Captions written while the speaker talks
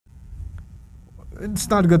it's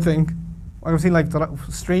not a good thing. I've seen like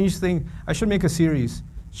strange thing. I should make a series.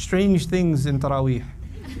 Strange things in Tarawih.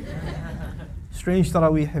 Strange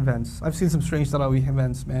Tarawih events. I've seen some strange Tarawih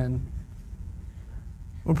events, man.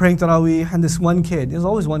 We're praying Tarawih and this one kid, there's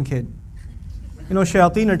always one kid. You know,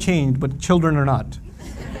 shayateen are chained, but children are not.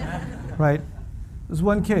 Right? This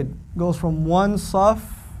one kid goes from one saf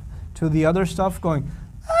to the other stuff going,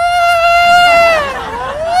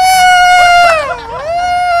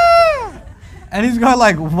 and he's got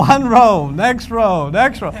like one row, next row,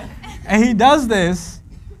 next row. And he does this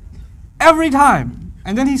every time.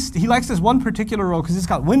 And then he likes this one particular row because it's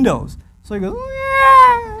got windows. So he goes,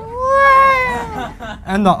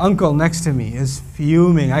 and the uncle next to me is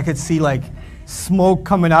fuming. I could see like smoke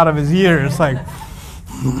coming out of his ears, like.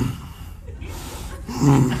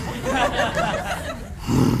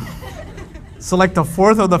 So like the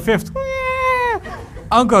fourth or the fifth,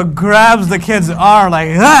 uncle grabs the kid's arm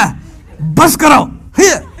like, bas karo,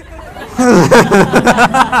 here.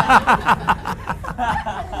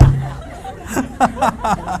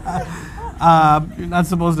 You're not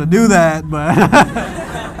supposed to do that, but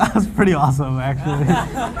that was pretty awesome, actually.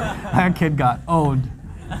 That kid got owned.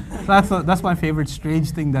 So that's my favorite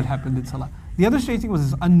strange thing that happened in Salah. The other strange thing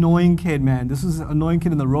was this annoying kid, man. This was an annoying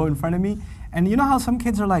kid in the row in front of me. And you know how some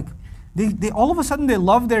kids are like, they all of a sudden they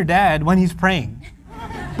love their dad when he's praying.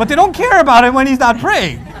 But they don't care about him when he's not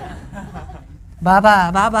praying.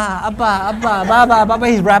 Baba, Baba, Abba, Abba, Baba, Baba.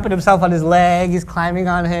 He's wrapping himself on his leg. He's climbing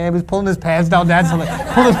on him. He's pulling his pants down. Dad's like,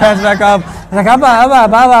 pull his pants back up. He's like, Abba, Abba,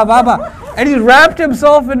 Baba, Baba. And he's wrapped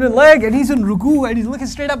himself in the leg and he's in ruku and he's looking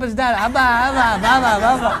straight up at his dad. Abba, Abba, Baba,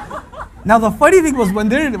 Baba. Now the funny thing was when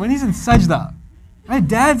he's in sajda, right?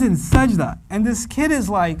 Dad's in sajda. And this kid is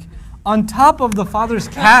like on top of the father's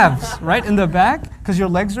calves, right? In the back, because your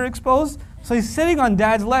legs are exposed. So he's sitting on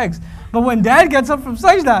dad's legs. But when dad gets up from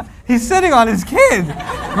sajda, he's sitting on his kid,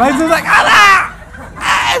 right? So he's like, Allah!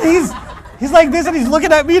 And he's like this and he's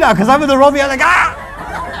looking at me now because I'm in the row behind, like, ah!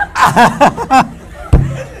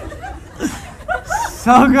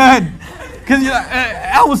 So good. Because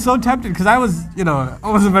I was so tempted because I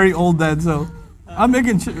wasn't very old then, so I'm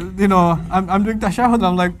making, I'm doing tashahhud and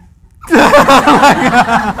I'm like,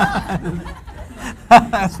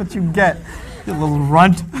 that's what you get, you little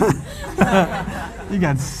runt. You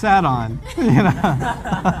got sat on,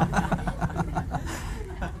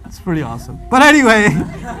 It's pretty awesome. But anyway,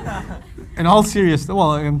 in all seriousness,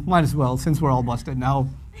 well, might as well, since we're all busted now,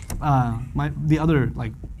 the other,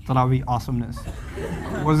 like, Tarawih awesomeness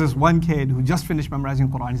was this one kid who just finished memorizing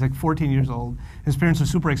Quran. He's like 14 years old. His parents are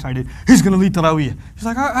super excited. He's going to lead Tarawih. He's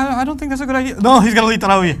like, I don't think that's a good idea. No, he's going to lead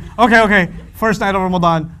Tarawih. Okay. First night of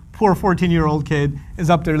Ramadan, poor 14-year-old kid is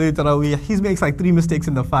up there leading Tarawih. He makes like 3 mistakes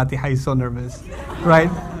in the Fatiha. He's so nervous, right?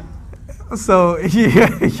 So he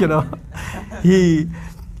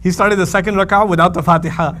started the second rak'ah without the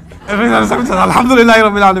Fatiha. Alhamdulillah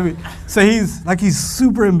Rabbil Alameen. So he's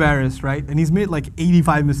super embarrassed, right? And he's made like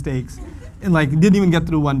 85 mistakes and like didn't even get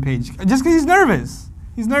through one page just because he's nervous.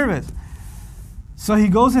 He's nervous. So he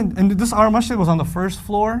goes in, and our masjid was on the first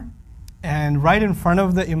floor, and right in front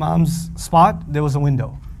of the imam's spot there was a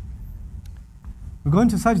window. We're going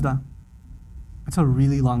to sajda. It's a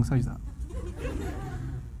really long sajda.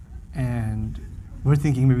 And we're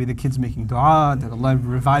thinking maybe the kid's making dua, that Allah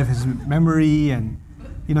revive his memory, and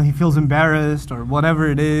he feels embarrassed or whatever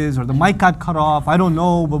it is, or the mic got cut off, I don't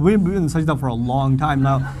know, but we've been in sajda for a long time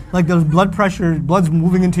now. Like there's blood pressure, blood's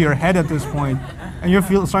moving into your head at this point, and you're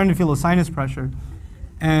starting to feel a sinus pressure.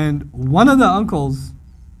 And one of the uncles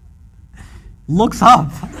looks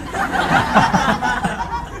up.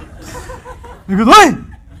 He goes, "Oi!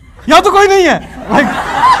 Yahan to koi nahi hai." Like,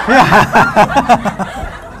 yeah.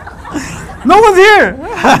 No one's here.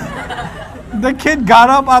 The kid got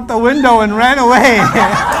up out the window and ran away.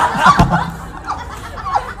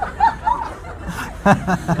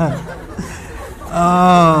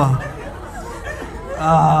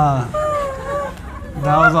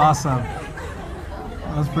 That was awesome.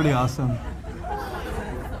 That was pretty awesome.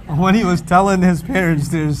 When he was telling his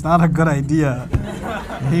parents it's not a good idea,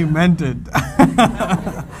 he meant it.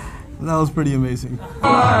 That was pretty amazing.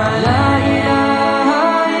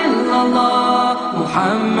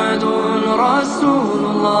 محمد رسول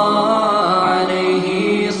الله عليه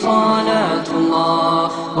صلاة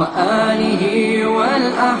الله وآله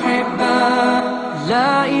والأحبة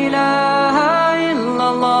لا إله إلا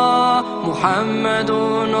الله محمد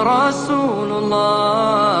رسول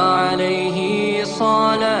الله عليه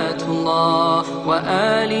صلاة الله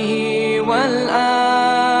وآله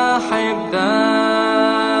والأحبة